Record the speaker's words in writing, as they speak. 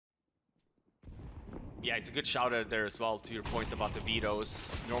Yeah, it's a good shout out there as well to your point about the vetoes.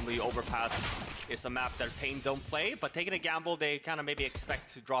 Normally Overpass is a map that Pain don't play, but taking a gamble, they kind of maybe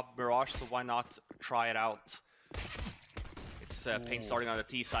expect to drop Mirage, so why not try it out? It's Pain starting on the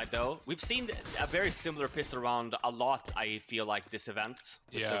T side though. We've seen a very similar pistol round a lot, I feel like, this event.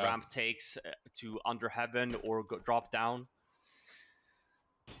 With the ramp takes to under heaven or drop down.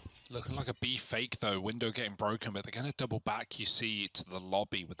 Looking like a B fake though, window getting broken, but they're going to double back, you see, to the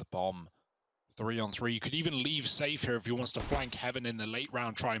lobby with the bomb. 3-on-3. You could even leave safe here if he wants to flank heaven in the late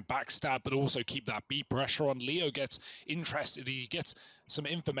round, try and backstab, but also keep that B pressure on. Leo gets interested, he gets some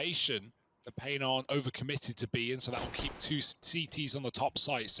information. The Pain aren't overcommitted to B, and so that will keep 2 CTs on the top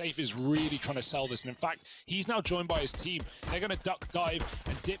site. Safe is really trying to sell this, and in fact, he's now joined by his team. They're going to duck dive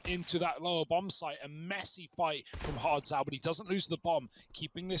and dip into that lower bomb site. A messy fight from Hardzao, but he doesn't lose the bomb,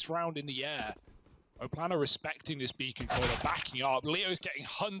 keeping this round in the air. PLANO respecting this B controller, backing up. Leo's getting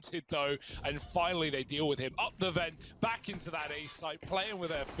hunted though, and finally they deal with him. Up the vent, back into that A site, playing with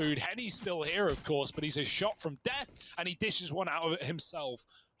their food. Henny's still here, of course, but he's a shot from death, and he dishes one out of it himself.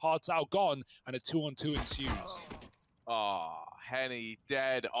 Hardzao gone, and a 2-on-2 ensues. Oh, Henny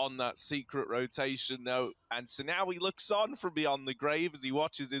dead on that secret rotation though. And so now he looks on from beyond the grave as he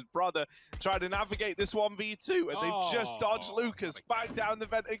watches his brother try to navigate this 1v2, and they've just dodged Lucas back down the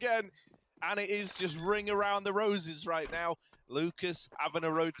vent again. And it is just ring around the roses right now. Lucas having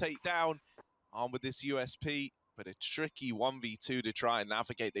to rotate down on with this USP, but a tricky 1v2 to try and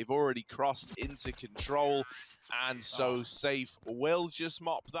navigate. They've already crossed into control, and so Safe will just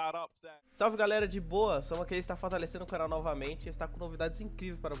mop that up there. Salve galera, de boa? Somos aqui, está fortalecendo o canal novamente e está com novidades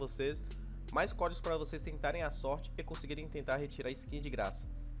incríveis para vocês. Mais códigos para vocês tentarem a sorte e conseguirem tentar retirar skin de graça.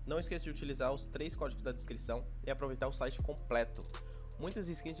 Não esqueça de utilizar os 3 códigos da descrição e aproveitar o site completo. Muitas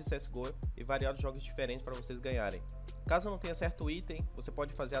skins de CSGO e variados jogos diferentes para vocês ganharem. Caso não tenha certo item, você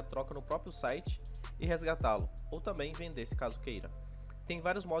pode fazer a troca no próprio site e resgatá-lo, ou também vender se caso queira. Tem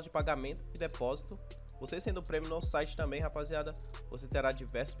vários modos de pagamento e depósito. Você sendo prêmio no site também, rapaziada, você terá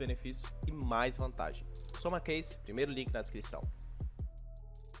diversos benefícios e mais vantagem. Soma Case, primeiro link na descrição.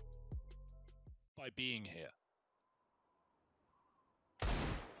 By being here.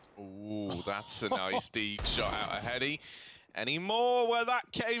 Ooh, that's a nice deep shot out of Henny. Any more where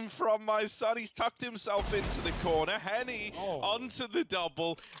that came from, my son? He's tucked himself into the corner. Henny onto the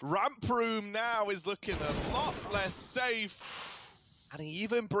double. Ramp room now is looking a lot less safe. And he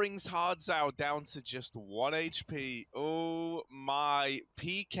even brings Hardzao down to just 1 HP. Oh my,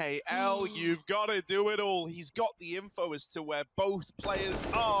 PKL, you've got to do it all. He's got the info as to where both players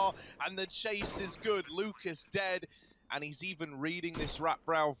are, and the chase is good. Lucas dead, and he's even reading this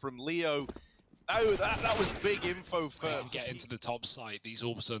wraparound from Leo. Oh, that was big info for... Get into the top side. These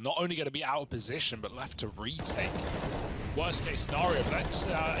orbs are not only going to be out of position, but left to retake. Worst case scenario, but that's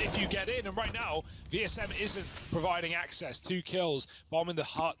if you get in. And right now, VSM isn't providing access. 2 kills, bomb in the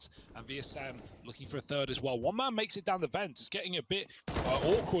hut, and VSM looking for a third as well. One man makes it down the vent. It's getting a bit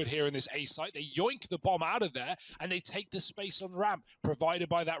awkward here in this A site. They yoink the bomb out of there, and they take the space on ramp provided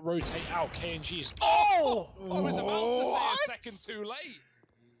by that rotate out. KNG is... Oh! I was about to say a second too late.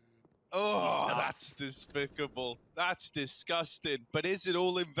 Oh, that's despicable. That's disgusting. But is it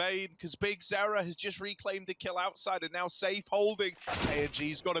all in vain? Because Big Zera has just reclaimed the kill outside and now Safe holding.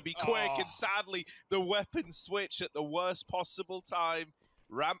 KNG's got to be quick, and sadly, the weapon switch at the worst possible time.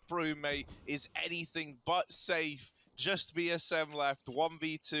 Ramp roommate is anything but safe. Just VSM left,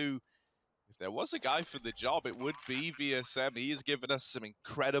 1v2. If there was a guy for the job, it would be VSM. He has given us some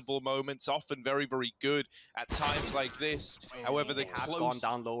incredible moments, often very, very good at times like this. However, they have gone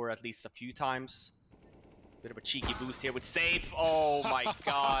down lower at least a few times. Bit of a cheeky boost here with Safe. Oh my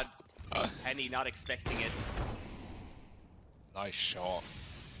god. Henny not expecting it. Nice shot.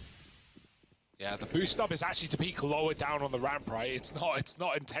 Yeah, the boost up is actually to peak lower down on the ramp, right? It's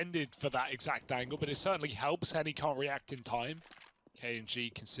not intended for that exact angle, but it certainly helps. Henny can't react in time.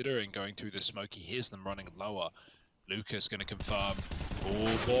 KNG considering going through the smoke. He hears them running lower. Lucas going to confirm.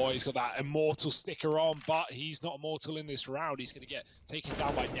 Oh boy, he's got that immortal sticker on, but he's not immortal in this round. He's going to get taken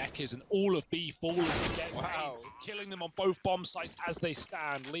down by Neckers, and all of B falling again. Wow. Killing them on both bomb sites as they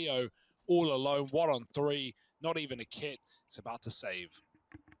stand. Leo all alone, 1-on-3, not even a kit. It's about to save.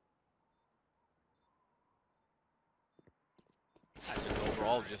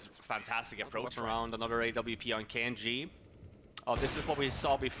 Overall, just fantastic approach around another AWP on KNG. Oh, this is what we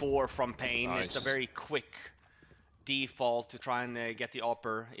saw before from Pain. Nice. It's a very quick default to try and get the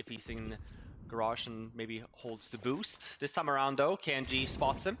upper if he's in garage and maybe holds the boost. This time around though, KNG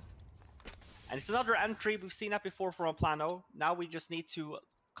spots him. And it's another entry. We've seen that before from PLANO. Now we just need to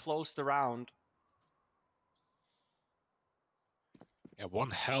close the round. Yeah,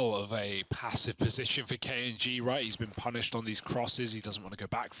 one hell of a passive position for KNG, right? He's been punished on these crosses. He doesn't want to go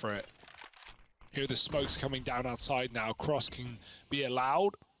back for it. Here the smoke's coming down outside now. Cross can be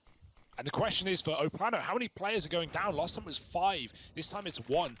allowed. And the question is for PLANO, how many players are going down? Last time it was 5. This time it's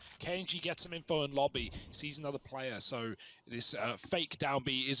 1. KNG gets some info in lobby, sees another player. So this fake down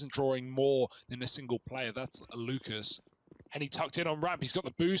B isn't drawing more than a single player. That's Lucas. Henny tucked in on ramp. He's got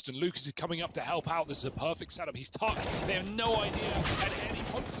the boost, and Lucas is coming up to help out. This is a perfect setup. He's tucked. They have no idea. And Henny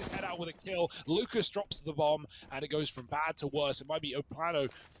pokes his head out with a kill. Lucas drops the bomb, and it goes from bad to worse. It might be PLANO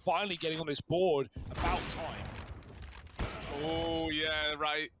finally getting on this board. About time. Oh, yeah,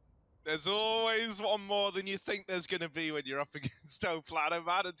 right. There's always one more than you think there's going to be when you're up against PLANO,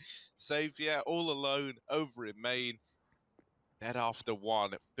 man. And Safe, yeah, all alone over in main. Dead after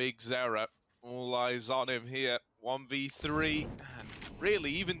 1. Big Zera. All eyes on him here. 1v3. And really,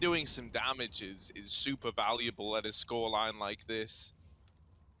 even doing some damage is super valuable at a scoreline like this.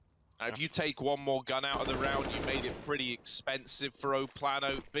 Now, if you take one more gun out of the round, you made it pretty expensive for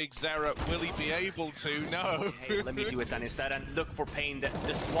PLANO. Big Zera, will he be able to? No. Hey, let me do it then instead and look for Pain.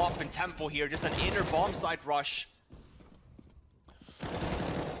 The swap in tempo here, just an inner bomb site rush.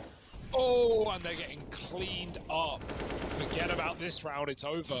 Oh, and they're getting cleaned up. Forget about this round, it's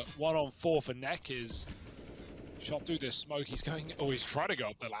over. 1-on-4 for Neckers. Shot through the smoke, he's going, oh, he's trying to go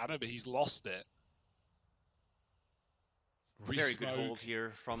up the ladder, but he's lost it. Very good hold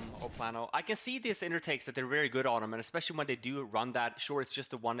here from PLANO. I can see these intertakes that they're very good on them, and especially when they do run that. Sure, it's just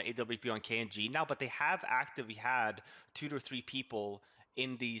the one AWP on KNG now, but they have actively had 2 to 3 people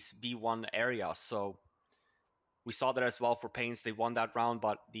in these B1 areas. So we saw that as well for Pains. They won that round,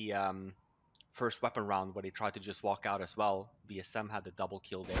 but the first weapon round where they tried to just walk out as well, VSM had the double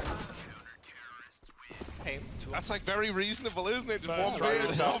kill there. Hey, that's like very reasonable, isn't it? First one beer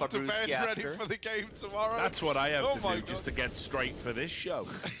off off to bed, ready for the game tomorrow. That's what I have to do just to get straight for this show.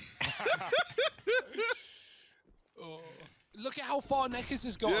 Look at how far Neckers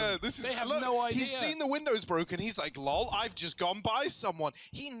has gone. Yeah, this is, they have look, no idea. He's seen the windows broken. He's like, lol, I've just gone by someone.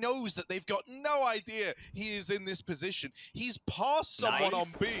 He knows that they've got no idea he is in this position. He's passed someone on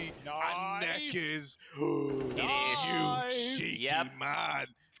B, and Neckers, you cheeky man.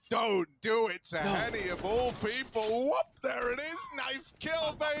 Don't do it to Henny of all people. Whoop, there it is. Knife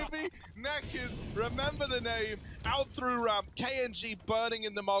kill, baby. Neckers, remember the name. Out through ramp. KNG burning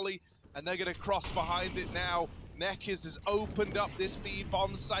in the molly, and they're going to cross behind it now. Neckers has opened up this B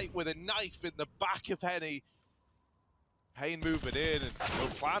bomb site with a knife in the back of Henny. Payne moving in, and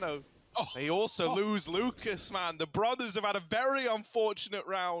PLANO. They also lose Lucas, man. The brothers have had a very unfortunate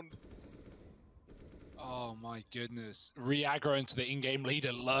round. Oh my goodness. Re-aggro into the in-game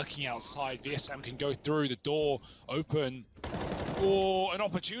leader lurking outside. VSM can go through, the door open. Oh, an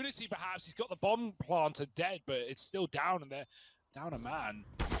opportunity perhaps. He's got the bomb planter dead, but it's still down, and they're down a man.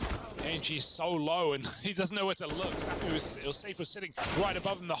 KNG is so low, and he doesn't know where to look. Safe was sitting right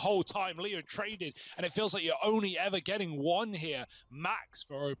above him the whole time. Leo traded, and it feels like you're only ever getting one here. Max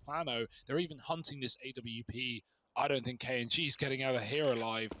for PLANO. They're even hunting this AWP. I don't think KNG's getting out of here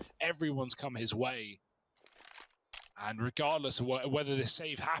alive. Everyone's come his way. And regardless of whether this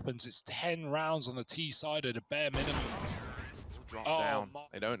save happens, it's 10 rounds on the T side at a bare minimum. Drop down.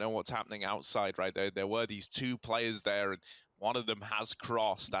 They don't know what's happening outside, right? There were these 2 players there, and one of them has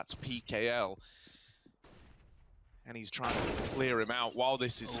crossed. That's PKL. And he's trying to clear him out while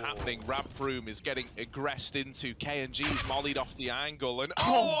this is happening. Ramp room is getting aggressed into. KNG's mollied off the angle, and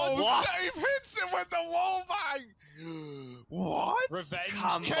Save hits him with the wall bang! What?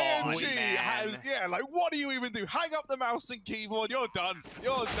 Revenge. KNG has, like, what do you even do? Hang up the mouse and keyboard, you're done.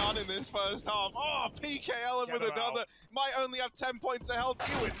 You're done in this first half. Oh, PKL with another. Might only have 10 points of health.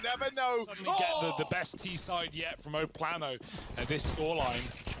 You would never know. Suddenly get the best T side yet from PLANO at this scoreline.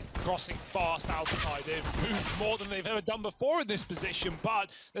 Crossing fast outside. They've moved more than they've ever done before in this position,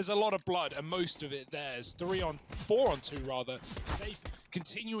 but there's a lot of blood, and most of it there's 4 on 2 rather. Safe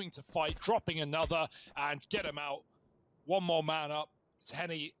continuing to fight, dropping another, and get him out. One more man up. It's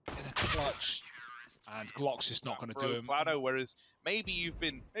Henny in a clutch, and Glock's just not going to do him. PLANO, whereas maybe you've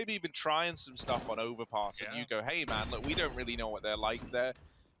been trying some stuff on overpass, and you go, hey man, look, we don't really know what they're like there,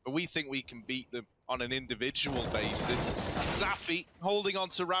 but we think we can beat them on an individual basis. Zafi holding on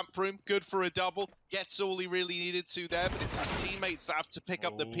to ramp room, good for a double, gets all he really needed to there, but it's his teammates that have to pick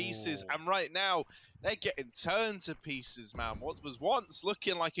up the pieces, and right now, they're getting turned to pieces, man. What was once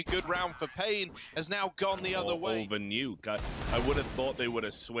looking like a good round for Pain has now gone the other way. Over nuke. I would have thought they would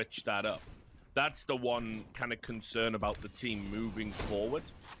have switched that up. That's the one kind of concern about the team moving forward.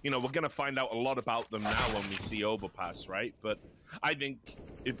 You know, we're going to find out a lot about them now when we see Overpass, right? But I think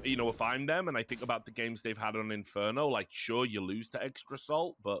if I'm them and I think about the games they've had on Inferno, like sure you lose to Extra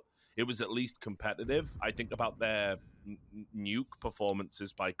Salt, but it was at least competitive. I think about their nuke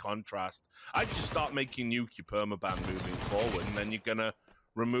performances by contrast. I'd just start making nuke your permaban moving forward, and then you're gonna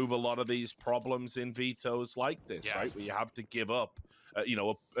remove a lot of these problems in vetoes like this, right? Where you have to give up,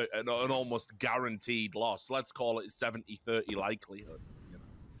 an almost guaranteed loss. Let's call it 70-30 likelihood.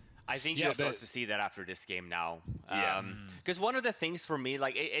 I think you'll start to see that after this game now. Yeah. Because one of the things for me,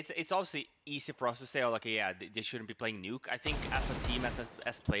 like, it's obviously easy for us to say, oh, like, yeah, they shouldn't be playing nuke. I think as a team,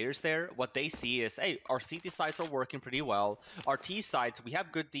 as players there, what they see is, hey, our CT sides are working pretty well. Our T sides, we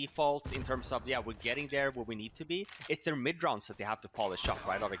have good defaults in terms of, yeah, we're getting there where we need to be. It's their mid rounds that they have to polish up,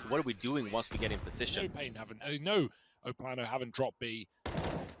 right? Like, what are we doing once we get in position? No, PLANO haven't dropped B.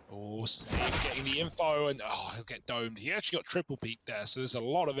 Oh, safe, getting the info, and he'll get domed. He actually got triple peak there, so there's a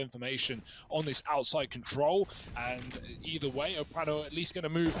lot of information on this outside control. And either way, PLANO at least going to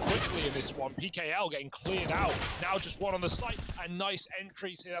move quickly in this one. PKL getting cleared out. Now just one on the site, and nice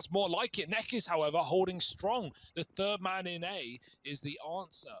entries here. That's more like it. Nekis, however, holding strong. The third man in A is the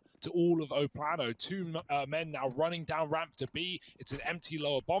answer to all of PLANO. Two men now running down ramp to B. It's an empty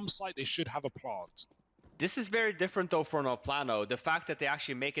lower bomb site. They should have a plant. This is very different though for PLANO. The fact that they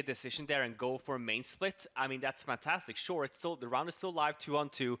actually make a decision there and go for a main split, I mean, that's fantastic. Sure, it's still, the round is still live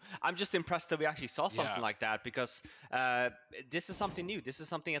 2-on-2. I'm just impressed that we actually saw something like that, because this is something new. This is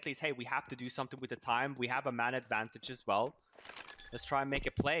something at least, hey, we have to do something with the time. We have a man advantage as well. Let's try and make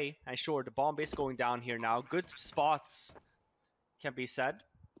a play. And sure, the bomb is going down here now. Good spots, can be said.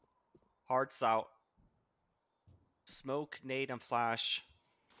 Hearts out. Smoke, nade, and flash.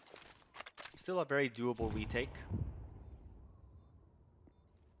 Still a very doable retake.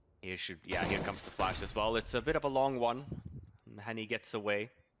 Here comes the flash as well. It's a bit of a long one. Henny gets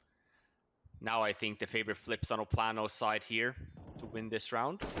away. Now I think the favorite flips on PLANO's side here to win this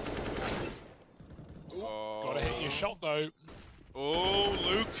round. Oh. Gotta hit your shot though. Oh,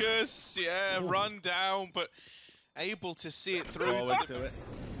 Lucas, run down, but able to see it through to it.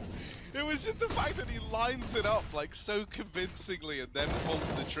 It was just the fact that he lines it up like so convincingly and then pulls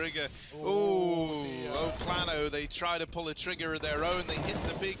the trigger. Oh, PLANO, they try to pull a trigger of their own. They hit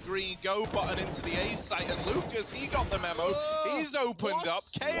the big green go button into the A site, and Lucas, he got the memo. He's opened up.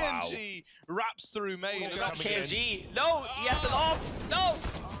 KNG wraps through main. KNG, no, he has it off. No,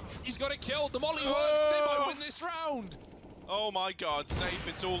 he's got it killed. The molly works. They might win this round. Oh my god, Safe,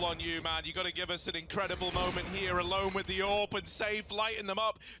 it's all on you, man. You got to give us an incredible moment here, alone with the AWP, and Safe lighting them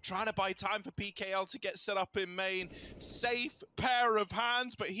up, trying to buy time for PKL to get set up in main. Safe pair of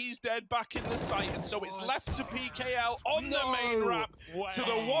hands, but he's dead back in the site, and so it's left to PKL on the main wrap to the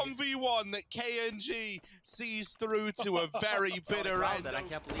 1v1 that KNG sees through to a very bitter end. I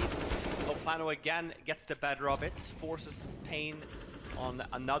can't believe PLANO again gets the better of it, forces Pain on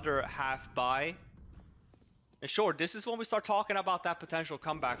another half buy. And sure, this is when we start talking about that potential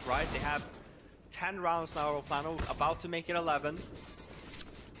comeback, right? They have 10 rounds now, PLANO, about to make it 11.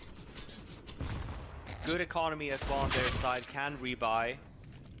 Good economy as well on their side, can rebuy.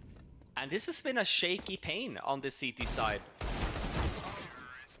 And this has been a shaky Pain on the CT side.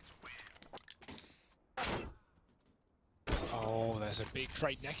 Oh, there's a big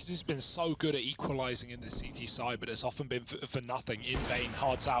trade. Nekis has been so good at equalizing in the CT side, but it's often been for nothing. In vain,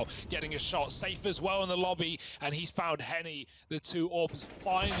 Hearts out, getting a shot. Safe as well in the lobby, and he's found Henny. The two orbs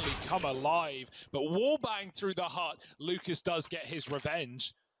finally come alive, but wallbang through the hut. Lucas does get his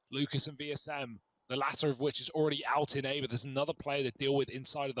revenge. Lucas and VSM, the latter of which is already out in A, but there's another player to deal with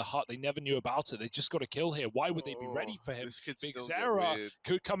inside of the hut. They never knew about it. They just got a kill here. Why would they be ready for him? Big Sarah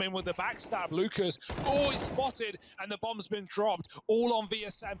could come in with the backstab. Lucas, he's spotted, and the bomb's been dropped. All on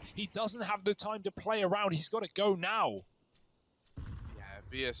VSM. He doesn't have the time to play around. He's got to go now.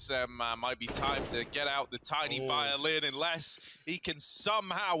 VSM might be time to get out the tiny violin, unless he can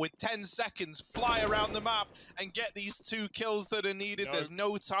somehow, with 10 seconds, fly around the map and get these 2 kills that are needed. There's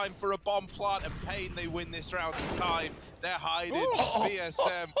no time for a bomb plant, and Pain, they win this round in time. They're hiding.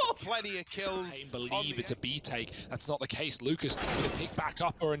 VSM, plenty of kills. I believe it's a B take. That's not the case. Lucas with a pick back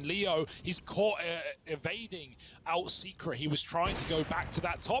upper, and Leo, he's caught evading out secret. He was trying to go back to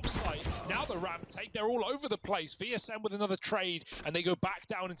that top site. Now the ramp take, they're all over the place. VSM with another trade, and they go back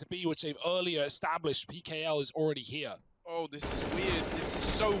down into B, which they've earlier established. PKL is already here. Oh, this is weird. This is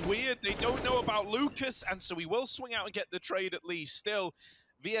so weird. They don't know about Lucas, and so he will swing out and get the trade at least. Still,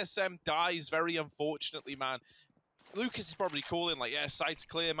 VSM dies very unfortunately, man. Lucas is probably calling like, yeah, site's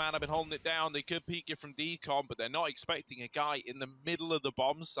clear, man. I've been holding it down. They could peek it from decom, but they're not expecting a guy in the middle of the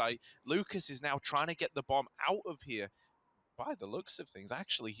bomb site. Lucas is now trying to get the bomb out of here. by the looks of things,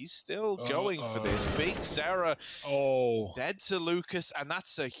 actually, he's still going for this. Big Zera dead to Lucas, and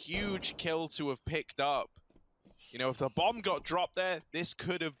that's a huge kill to have picked up. You know, if the bomb got dropped there, this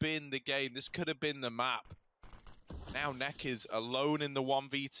could have been the game. This could have been the map. Now Neck is alone in the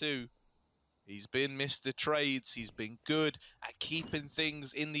 1v2. He's been Mr. Trades. He's been good at keeping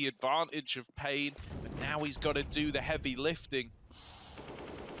things in the advantage of Pain, but now he's got to do the heavy lifting.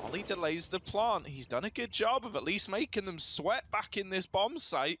 While he delays the plant, he's done a good job of at least making them sweat back in this bomb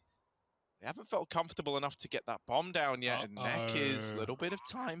site. They haven't felt comfortable enough to get that bomb down yet, and Neck is a little bit of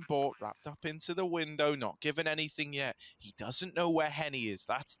time bought, wrapped up into the window, not given anything yet. He doesn't know where Henny is.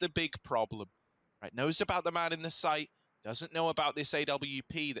 That's the big problem. Right, knows about the man in the site, doesn't know about this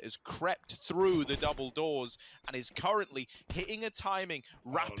AWP that has crept through the double doors and is currently hitting a timing,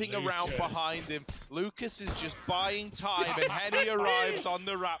 wrapping around behind him. Lucas is just buying time and Henny arrives on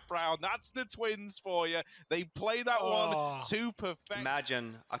the wrap round. That's the Twins for you. They play that one to perfection.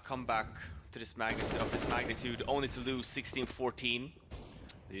 Imagine a comeback to this magnitude only to lose 16-14.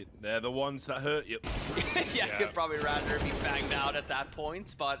 They're the ones that hurt you. Yeah, you'd probably rather be banged out at that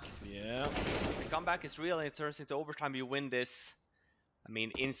point, but yeah, the comeback is real and it turns into overtime. You win this, I mean,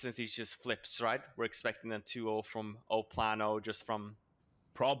 instantly just flips, right? We're expecting a 2-0 from PLANO just from...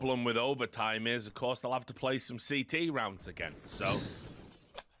 Problem with overtime is, of course, they'll have to play some CT rounds again, so...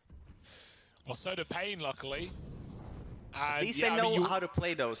 Well, so do Pain, luckily. And at least they know how to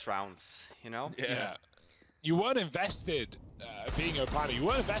play those rounds, you know? Yeah. You weren't invested, being PLANO, you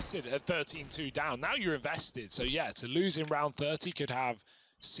weren't invested at 13-2 down. Now you're invested. So yeah, to lose in round 30 could have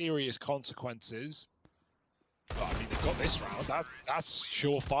serious consequences. But I mean, they've got this round. That's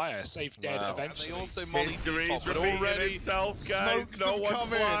surefire. Safe dead eventually. And they also Molly default, but repeating already itself, guys. No one's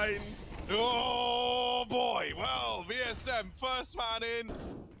blind. Oh boy, well, VSM, first man in.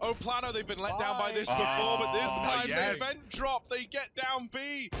 PLANO, they've been let down by this before, but this time they event drop, they get down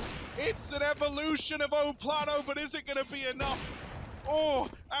B. It's an evolution of PLANO, but is it going to be enough? Oh,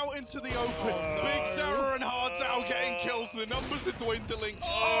 out into the open. Big Zera and Hardzow getting kills. The numbers are dwindling.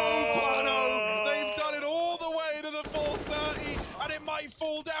 PLANO, they've done it all the way to the 430, and it might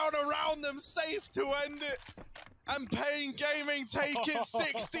fall down around them. Safe to end it. And Pain Gaming take it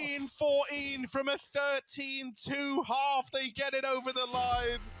 16-14 from a 13-2 half. They get it over the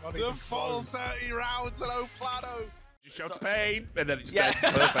line. The full 30 rounds at PLANO. You shout Pain, and then it just ends.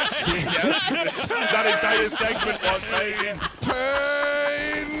 Perfect. That entire segment was Pain.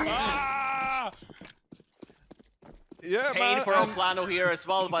 Pain! Yeah, Pain man. for PLANO here as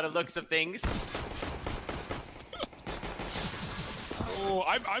well, by the looks of things. Oh,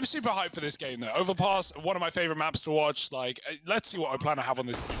 I'm super hyped for this game though. Overpass, one of my favorite maps to watch. Like, let's see what PLANO have on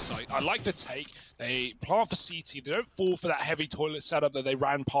this T site. I like the take. They plant for CT. They don't fall for that heavy toilet setup that they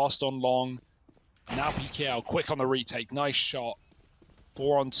ran past on long. Now PKL, quick on the retake. Nice shot.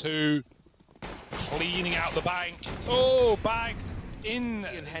 4-on-2. Cleaning out the bank. Oh, bagged in.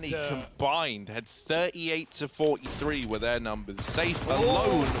 He and Henny combined had 38-43 were their numbers. Safe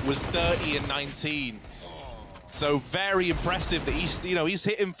alone was 30-19. So very impressive that he's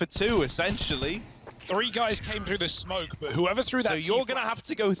hitting for 2 essentially. 3 guys came through the smoke, but whoever threw that. So you're gonna have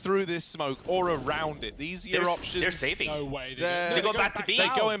to go through this smoke or around it. These are your options. They're saving. No way. They're going back to B.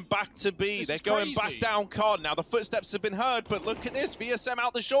 They're going back to B. They're going back crazy. down card. Now the footsteps have been heard, but look at this. VSM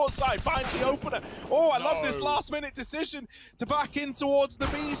out the short side, finds the opener. Oh, I love this last minute decision to back in towards the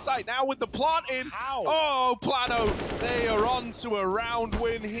B site. Now with the plant in. How? Oh, PLANO, they are on to a round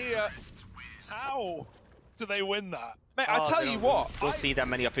win here. How do they win that? Mate, I tell you what. We'll see that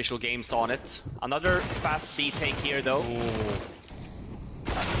many official games on it. Another fast B take here, though.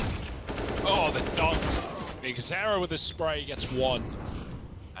 Oh, the dunk. Big Zera with the spray gets 1.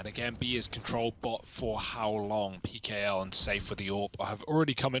 And again, B is controlled bot for how long? PKL and Safe with the AWP have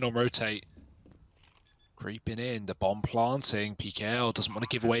already come in on rotate. Creeping in, the bomb planting. PKL doesn't want to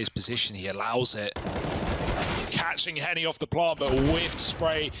give away his position. He allows it. Catching Henny off the plant, but whiffed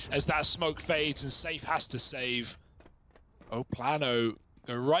spray as that smoke fades and Safe has to save. PLANO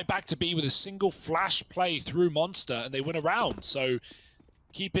go right back to B with a single flash play through Monster and they win a round. So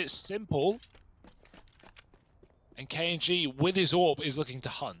keep it simple. And KNG with his AWP is looking to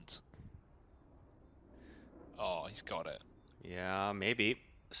hunt. Oh, he's got it. Yeah, maybe.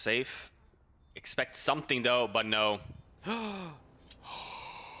 Safe. Expect something though, but no.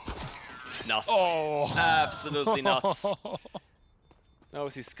 Nuts. Oh, absolutely nuts.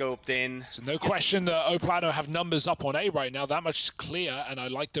 Knows he's scoped in. So no question that PLANO have numbers up on A right now. That much is clear, and I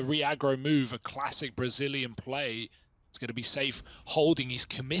like the re-aggro move, a classic Brazilian play. It's going to be Safe holding. He's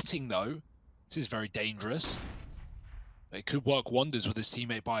committing though. This is very dangerous. It could work wonders with his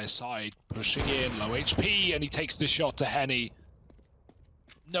teammate by his side. Pushing in, low HP, and he takes the shot to Henny.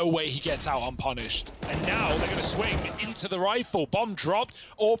 No way he gets out unpunished. And now they're going to swing into the rifle. Bomb dropped,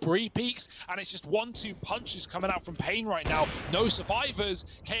 AWP re-peaks, and it's just 1-2 punches coming out from Pain right now. No survivors.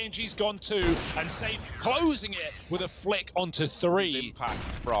 KNG's gone 2, and Safe closing it with a flick onto 3. Impact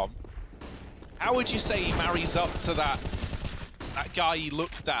from. How would you say he marries up to that guy he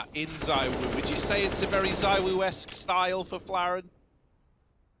looked at in ZywOo? Would you say it's a very ZywOo-esque style for Flaren?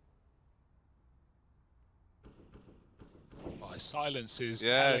 His silence is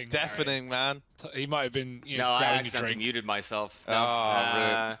telling, deafening, man. He might have been, no, I accidentally muted myself. No,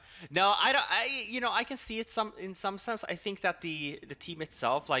 really? No, I don't. I can see it in some sense. I think that the team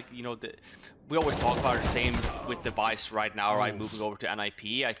itself, like, we always talk about the same with device right now, right? Moving over to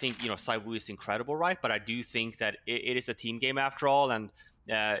NIP. I think ZywOo is incredible, right? But I do think that it is a team game after all, and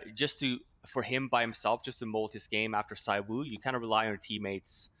for him by himself, just to mold his game after ZywOo, you kind of rely on your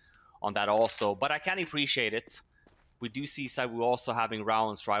teammates on that also. But I can appreciate it. We do see ZywOo also having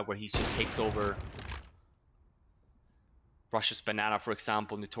rounds, right, where he just takes over. Rushes Banana, for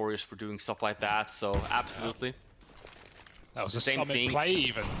example, notorious for doing stuff like that. So absolutely. That was the same thing. Play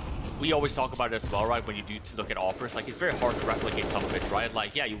even. We always talk about it as well, right? When you do look at offers, like it's very hard to replicate some of it, right?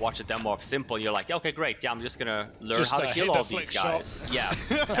 Like, yeah, you watch a demo of Simple, you're like, okay, great, yeah, I'm just gonna learn how to kill all these guys. Yeah.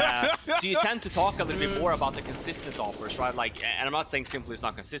 So you tend to talk a little bit more about the consistent offers, right? Like, and I'm not saying Simple is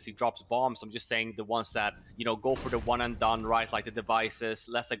not consistent, he drops bombs. I'm just saying the ones that go for the one and done, right? Like the devices,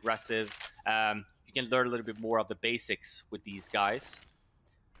 less aggressive. You can learn a little bit more of the basics with these guys.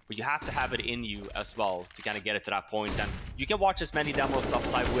 But you have to have it in you as well to kind of get it to that point. And you can watch as many demos of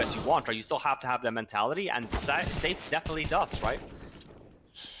ZywOo as you want, right? You still have to have the mentality, and Safe definitely does, right?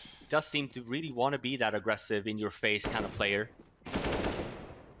 He does seem to really want to be that aggressive, in-your-face kind of player.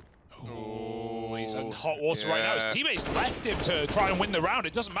 Oh, he's in hot water right now. His teammates left him to try and win the round.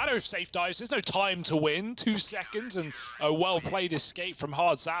 It doesn't matter if Safe dives. There's no time to win. 2 seconds and a well-played escape from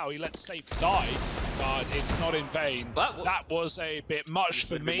HardZao. He lets Safe die. But it's not in vain. But that was a bit much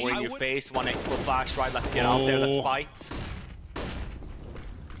for me. More in your face, 1 expo flash, right? Let's get out there, let's fight.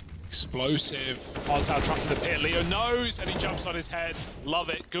 Explosive. HardZao trapped in the pit. Leo knows, and he jumps on his head.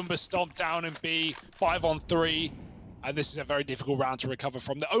 Love it. Goomba stomped down in B. 5 on 3. And this is a very difficult round to recover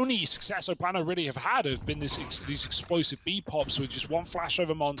from. The only success PLANO really have had have been these explosive B pops with just 1 flash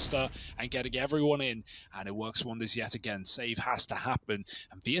over monster and getting everyone in. And it works wonders yet again. Save has to happen.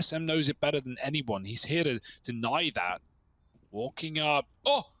 And VSM knows it better than anyone. He's here to deny that. Walking up.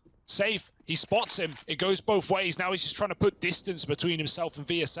 Oh! Safe. He spots him. It goes both ways. Now he's just trying to put distance between himself and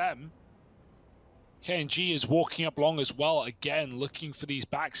VSM. KNG is walking up long as well, again, looking for these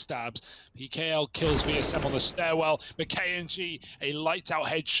backstabs. PKL kills VSM on the stairwell, but KNG, a light-out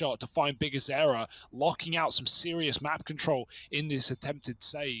headshot to find Big Azera, locking out some serious map control in this attempted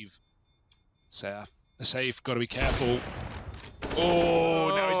save. Safe, got to be careful. Oh,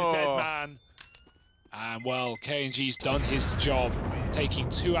 now he's a dead man. And, well, KNG's done his job, taking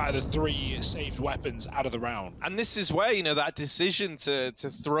 2 out of the 3 saved weapons out of the round. And this is where, that decision to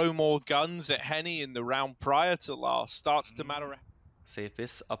throw more guns at Henny in the round prior to last starts to matter. Safe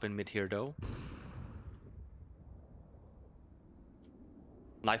is up in mid here, though.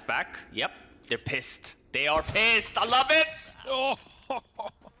 Knife back. Yep, they're pissed. They are pissed. I love it. Oh.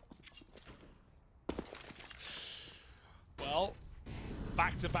 Well,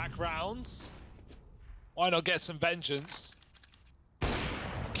 back-to-back rounds. Why not get some vengeance?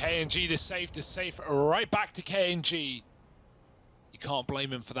 KNG to safe right back to KNG. You can't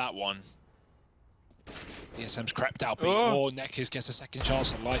blame him for that one. VSM's crept out, but Nekkers gets a second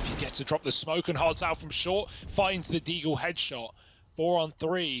chance at life. He gets to drop the smoke, and HardZao from short finds the Deagle headshot. 4 on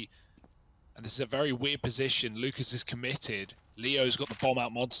 3. And this is a very weird position. Lucas is committed. Leo's got the bomb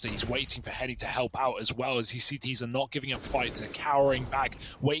out monster. He's waiting for Henny to help out as well as his CTs are not giving up fights. They're cowering back,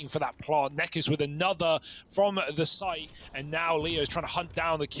 waiting for that plant. Nekkers with another from the site. And now Leo's trying to hunt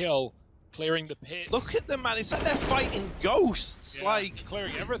down the kill, clearing the pits. Look at them, man. It's like they're fighting ghosts. Yeah, like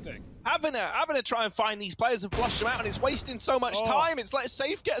clearing everything. Having to try and find these players and flush them out, and it's wasting so much time. It's like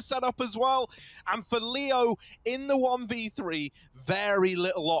Safe get set up as well. And for Leo in the 1v3, very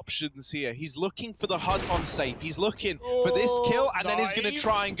little options here. He's looking for the hunt on Safe. He's looking for this kill, and then he's going to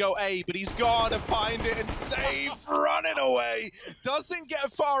try and go A, but he's got to find it, and Safe running away. Doesn't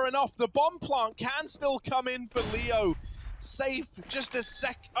get far enough. The bomb plant can still come in for Leo. Safe, just a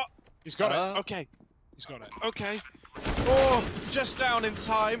sec. Oh, he's got it. Okay. He's got it. Okay. Oh, just down in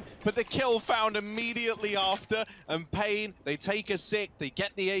time, but the kill found immediately after, and Pain, they take a sick, they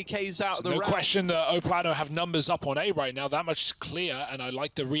get the AKs out of the round. No question that PLANO have numbers up on A right now, that much is clear, and I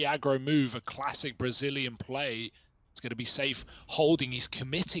like the re-aggro move, a classic Brazilian play. It's It's going to be Safe holding. He's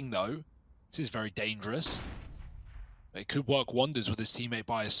committing, though. This is very dangerous. It could work wonders with his teammate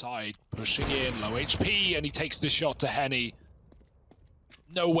by his side. Pushing in, low HP, and he takes the shot to Henny.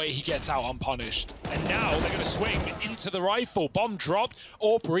 No way he gets out unpunished. And now they're going to swing into the rifle. Bomb dropped,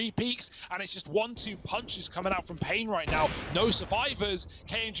 Orb re-peaks, and it's just 1-2 punches coming out from Pain right now. No survivors.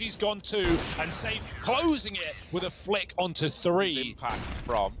 KNG's gone 2, and Safe closing it with a flick onto 3. Impact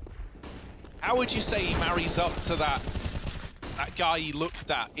from. How would you say he marries up to that guy he looked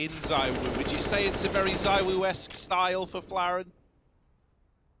at in Zywoo? Would you say it's a very Zywoo-esque style for Flaren?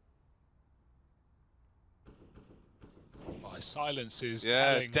 Silence is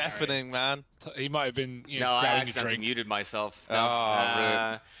telling, deafening, man. He might have been, no, I grabbing a accidentally drink. muted myself.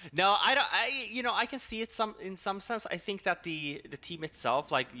 No, no, I don't. I can see it in some sense. I think that the team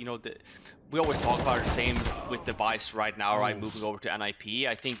itself, like, we always talk about the same with Device right now, right? Moving over to NIP.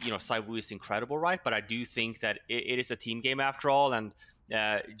 I think Zywoo is incredible, right? But I do think that it is a team game after all, and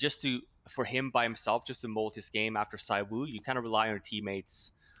for him by himself, just to mold his game after Zywoo, you kind of rely on your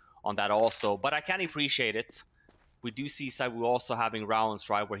teammates on that also. But I can appreciate it. We do see Zywoo also having rounds,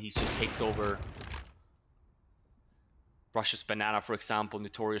 right, where he just takes over. Rushes Banana, for example,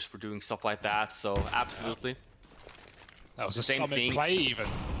 notorious for doing stuff like that. So absolutely. That was the same thing. Play even.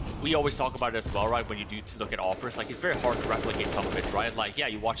 We always talk about it as well, right? When you do look at offers, like, it's very hard to replicate some of it, right? Like, yeah,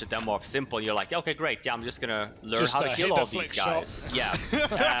 you watch a demo of Simple, you're like, okay, great, yeah, I'm just gonna learn how to kill all these guys. Yeah.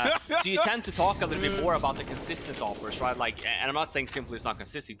 So you tend to talk a little bit more about the consistent offers, right? Like, and I'm not saying Simple is not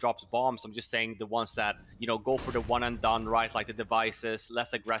consistent, he drops bombs. I'm just saying the ones that, go for the one and done, right? Like the Devices,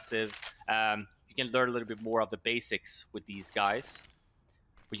 less aggressive. You can learn a little bit more of the basics with these guys.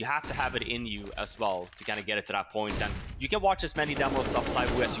 But you have to have it in you as well to kind of get it to that point. And you can watch as many demos of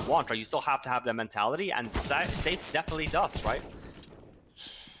Zywoo as you want, right? You still have to have that mentality, and Safe definitely does, right?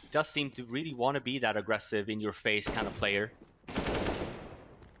 He does seem to really want to be that aggressive, in-your-face kind of player.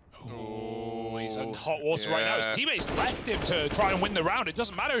 Oh, he's in hot water right now. His teammates left him to try and win the round. It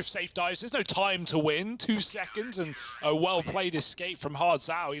doesn't matter if Safe dies. There's no time to win. 2 seconds and a well-played escape from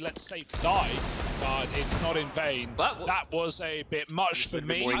HardZao. He lets Safe die, but it's not in vain. But that was a bit much for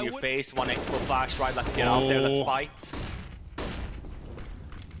me. More in your face, 1 expo flash, right? Let's get out there, let's fight.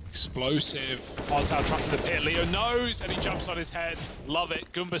 Explosive. HardZao trapped to the pit. Leo knows, and he jumps on his head. Love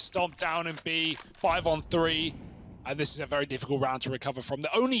it. Goomba stomped down in B. 5 on 3. And this is a very difficult round to recover from.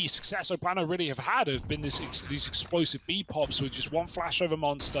 The only success PLANO really have had have been these explosive B pops with just 1 flash over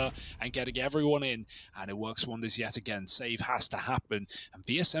Monster and getting everyone in. And it works wonders yet again. Save has to happen. And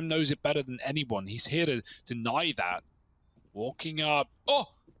VSM knows it better than anyone. He's here to deny that. Walking up. Oh!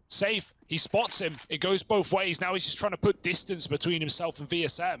 Safe. He spots him. It goes both ways. Now he's just trying to put distance between himself and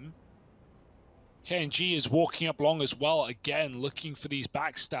VSM. KNG is walking up long as well, again, looking for these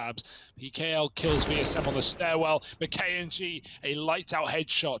backstabs. PKL kills VSM on the stairwell, but KNG, a light-out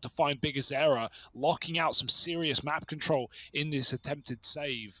headshot to find Big Azera, locking out some serious map control in this attempted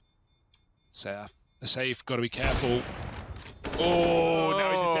save. Safe, got to be careful. Oh,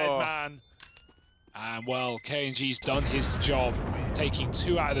 now he's a dead man. And, well, KNG's done his job, taking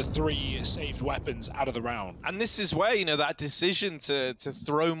 2 out of the 3 saved weapons out of the round. And this is where, that decision to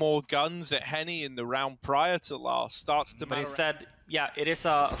throw more guns at Henny in the round prior to last starts to matter. But instead, yeah, it is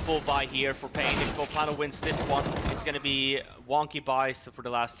a full buy here for Pain. If PLANO wins this one, it's going to be wonky buys for the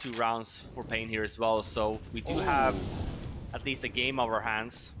last 2 rounds for Pain here as well. So we do have at least a game of our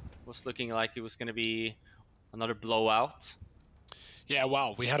hands. It was looking like it was going to be another blowout. Yeah,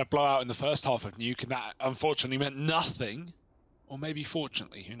 well, we had a blowout in the first half of Nuke, and that unfortunately meant nothing. Or maybe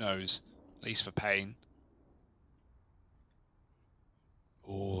fortunately, who knows? At least for Pain.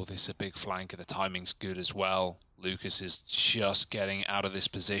 Oh, this is a big flank, and the timing's good as well. Lucas is just getting out of this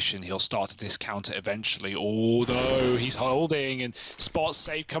position. He'll start to discount it eventually, although he's holding, and spots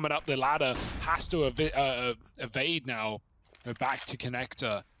Safe coming up the ladder. Has to evade now. We're back to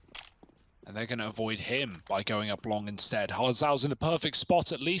Connector. And they're going to avoid him by going up long instead. HardZao's in the perfect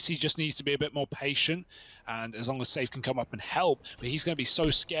spot. At least he just needs to be a bit more patient. And as long as Safe can come up and help, but he's going to be so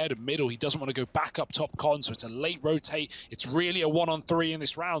scared of middle. He doesn't want to go back up top con, so it's a late rotate. It's really a 1-on-3 in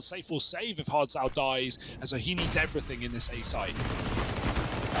this round. Safe will save if HardZao dies, and so he needs everything in this A side.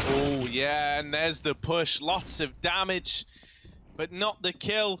 Oh, yeah, and there's the push. Lots of damage, but not the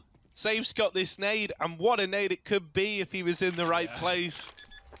kill. Safe's got this nade, and what a nade it could be if he was in the right place.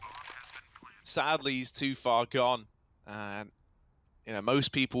 Sadly, he's too far gone. And,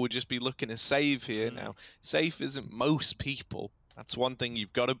 most people would just be looking to save here now. Safe isn't most people. That's one thing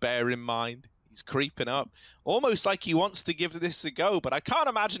you've got to bear in mind. He's creeping up, almost like he wants to give this a go, but I can't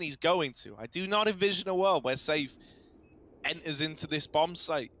imagine he's going to. I do not envision a world where Safe enters into this bomb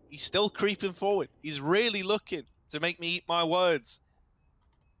site. He's still creeping forward. He's really looking to make me eat my words.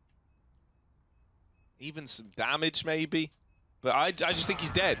 Even some damage, maybe. But I just think he's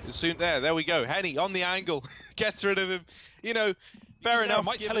dead. There we go. Henny on the angle. Gets rid of him. You know, fair enough.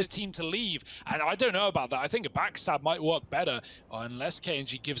 Might tell his team to leave. And I don't know about that. I think a backstab might work better. Unless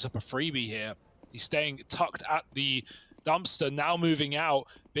KNG gives up a freebie here. He's staying tucked at the dumpster, now moving out.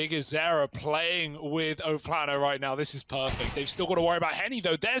 Big Azera playing with PLANO right now. This is perfect. They've still got to worry about Henny,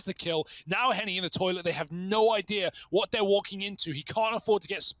 though. There's the kill. Now Henny in the toilet. They have no idea what they're walking into. He can't afford to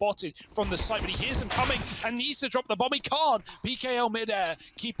get spotted from the site, but he hears him coming and needs to drop the bomb. He can't. PKL midair,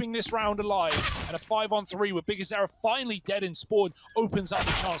 keeping this round alive. And a 5-on-3 with Big Azera finally dead in spawn opens up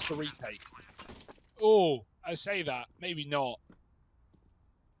the chance to retake. Oh, I say that. Maybe not.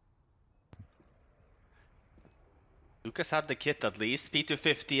 Lucas had the kit at least,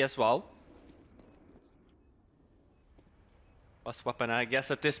 P250 as well. Bus weapon, I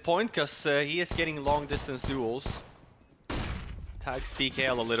guess, at this point, because he is getting long distance duels. Tags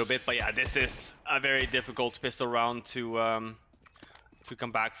PKL a little bit, but yeah, this is a very difficult pistol round to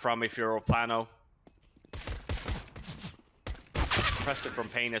come back from if you're PLANO. Impressive from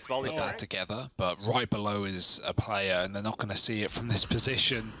Pain as well. Put that together, but right below is a player, and they're not going to see it from this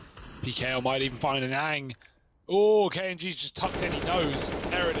position. PKL might even find an ang. Oh, KNG's just tucked in, he knows.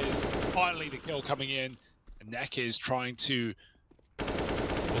 There it is. Finally the kill coming in. And Neck is trying to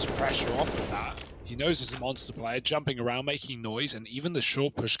force pressure off of that. He knows he's a monster player, jumping around, making noise, and even the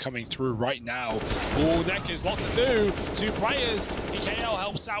short push coming through right now. Oh, Neck is lot to do. 2 players. PKL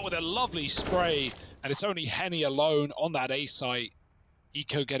helps out with a lovely spray. And it's only Henny alone on that A site.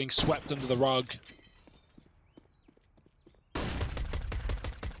 Eco getting swept under the rug.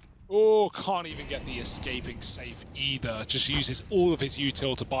 Oh, can't even get the escaping safe either. Just uses all of his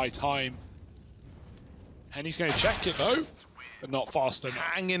util to buy time. And he's going to check it though, but not fast enough.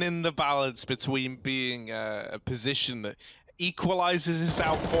 Hanging in the balance between being a position that equalizes this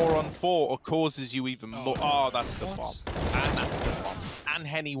out 4-on-4 or causes you even more. Oh, that's the bomb. And that's the bomb. And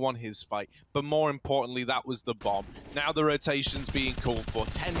Henny won his fight. But more importantly, that was the bomb. Now the rotation's being called for.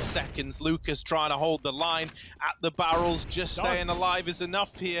 10 seconds. Lucas trying to hold the line at the barrels. Just staying alive is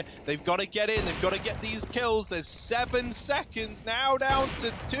enough here. They've got to get in. They've got to get these kills. There's 7 seconds. Now down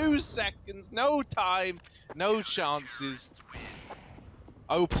to 2 seconds. No time. No chances.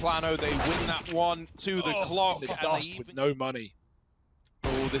 PLANO, they win that one to the clock. The dust with no money.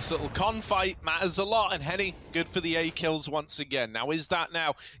 Oh, this little con fight matters a lot, and Henny, good for the A kills once again. Now, is that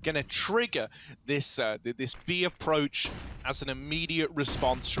now going to trigger this this B approach as an immediate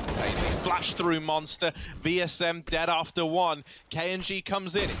response from Pain? Flash through Monster, VSM dead after 1. KNG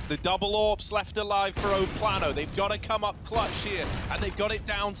comes in, it's the double AWPs left alive for PLANO. They've got to come up clutch here, and they've got it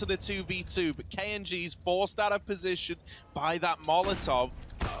down to the 2v2, but KNG's forced out of position by that Molotov.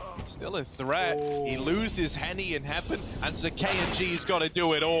 Still a threat. Oh. He loses Henny in heaven, and so KNG's got to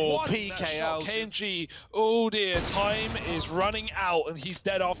do it all. What? PKL. KNG, oh dear, time is running out, and he's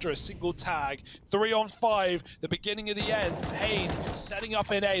dead after a single tag. 3-on-5, the beginning of the end. Pain setting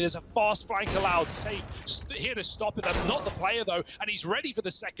up in A. There's a fast flank allowed. Safe here to stop it. That's not the player though, and he's ready for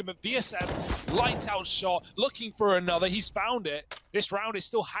the second. But VSM, lights out shot, looking for another. He's found it. This round is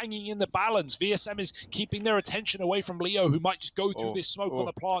still hanging in the balance. VSM is keeping their attention away from Leo, who might just go through this smoke on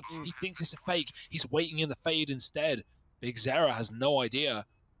the plant. He thinks it's a fake. He's waiting in the fade instead. Big Zera has no idea.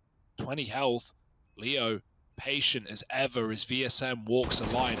 20 health. Leo, patient as ever as VSM walks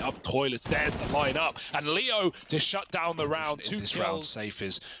the line up toilets. There's the line up. And Leo to shut down the round. 2 kills. Round safe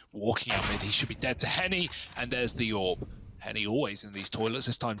is walking out mid. He should be dead to Henny. And there's the AWP. Henny always in these toilets,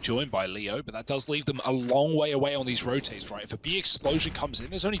 this time joined by Leo, but that does leave them a long way away on these rotates, right? If a B explosion comes in,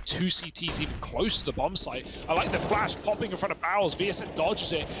 there's only 2 CTs even close to the bomb site. I like the flash popping in front of barrels. VSM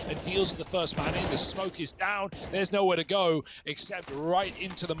dodges it and deals with the first man in. The smoke is down. There's nowhere to go except right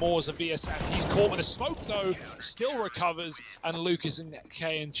into the moors of VSM. He's caught with the smoke though, still recovers, and Lucas and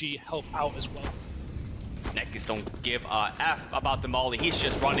KNG help out as well. Nekis don't give a F about the molly. He's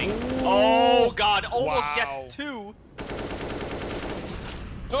just running. Oh god, almost gets 2.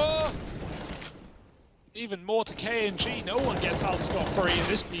 Oh! Even more to KNG. No one gets out scot-free in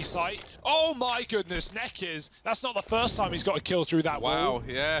this B site. Oh my goodness, Nekis. That's not the first time he's got a kill through that wall. Wow,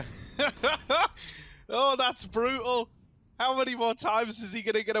 yeah. Oh, that's brutal. How many more times is he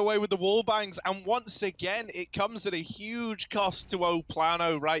going to get away with the wall bangs? And once again, it comes at a huge cost to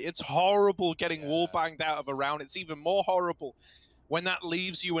PLANO, right? It's horrible getting wall banged out of a round. It's even more horrible when that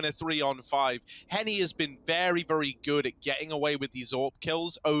leaves you in a 3-on-5. Henny has been very, very good at getting away with these AWP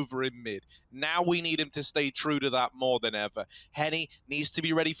kills over in mid. Now we need him to stay true to that more than ever. Henny needs to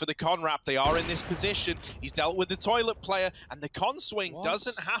be ready for the con wrap. They are in this position. He's dealt with the toilet player, and the con swing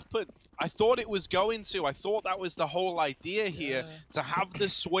doesn't happen. I thought it was going to. I thought that was the whole idea here, to have the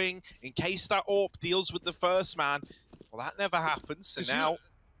swing in case that AWP deals with the first man. Well, that never happens. So now,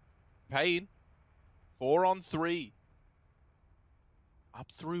 Payne, 4-on-3. Up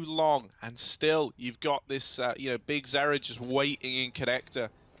through long, and still you've got this, Big Zera just waiting in connector.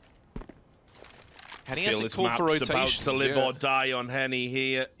 Henny hasn't called for rotations. About to live or die on Henny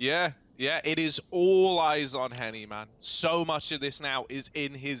here. Yeah, it is all eyes on Henny, man. So much of this now is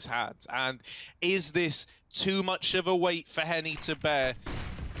in his hands. And is this too much of a weight for Henny to bear?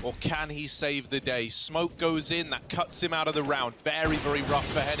 Or can he save the day? Smoke goes in, that cuts him out of the round. Very, very rough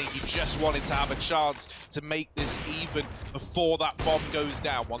for Henny. He just wanted to have a chance to make this even before that bomb goes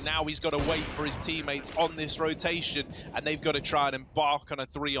down. Well, now he's got to wait for his teammates on this rotation, and they've got to try and embark on a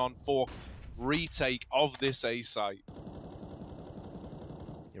 3-on-4 retake of this A site.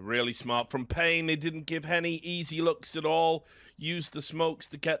 You're really smart from Payne. They didn't give Henny easy looks at all. Used the smokes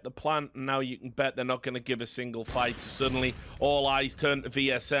to get the plant, and now you can bet they're not going to give a single fight. So suddenly, all eyes turn to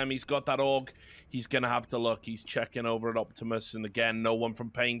VSM. He's got that AUG. He's going to have to look. He's checking over at Optimus, and again, no one from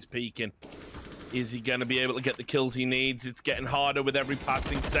Payne's peeking. Is he going to be able to get the kills he needs? It's getting harder with every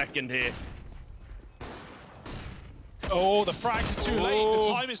passing second here. Oh, the frags are too late.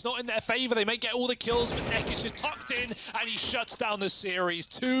 The time is not in their favor. They may get all the kills, but Neck is just tucked in, and he shuts down the series.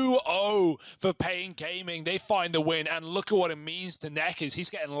 2-0 for Payne Gaming. They find the win, and look at what it means to Neck. He's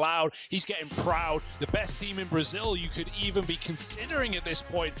getting loud. He's getting proud. The best team in Brazil you could even be considering at this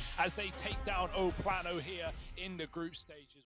point as they take down PLANO here in the group stages.